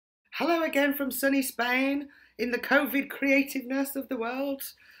Hello again from sunny Spain in the COVID creativeness of the world.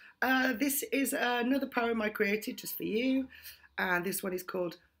 This is another poem I created just for you, and this one is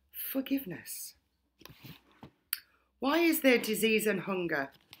called Forgiveness. Why is there disease and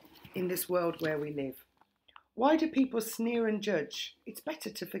hunger in this world where we live? Why do people sneer and judge? It's better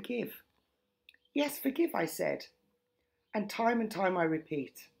to forgive. Yes, forgive, I said, and time I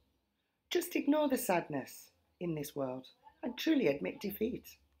repeat. Just ignore the sadness in this world and truly admit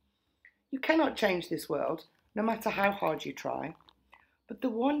defeat. You cannot change this world, no matter how hard you try. But the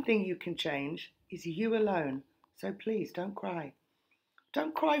one thing you can change is you alone, so please don't cry.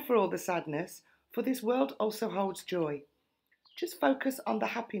 Don't cry for all the sadness, for this world also holds joy. Just focus on the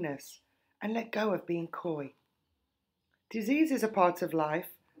happiness and let go of being coy. Disease is a part of life,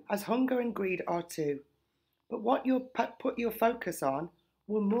 as hunger and greed are too. But what you put your focus on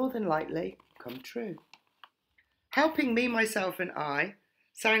will more than likely come true. Helping me, myself and I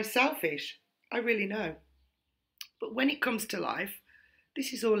sounds selfish, I really know. But when it comes to life,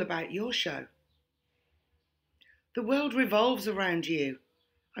 this is all about your show. The world revolves around you.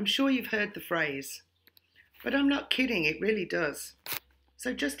 I'm sure you've heard the phrase. But I'm not kidding, it really does.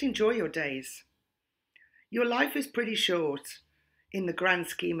 So just enjoy your days. Your life is pretty short in the grand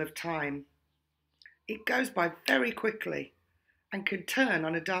scheme of time. It goes by very quickly and can turn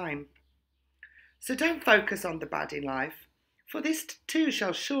on a dime. So don't focus on the bad in life, for this too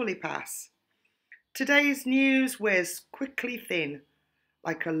shall surely pass. Today's news wears quickly thin,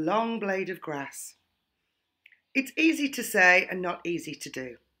 like a long blade of grass. It's easy to say and not easy to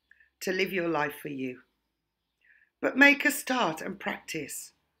do, to live your life for you. But make a start and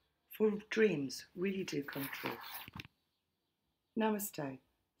practice, for dreams really do come true. Namaste.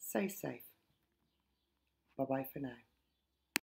 Stay safe. Bye-bye for now.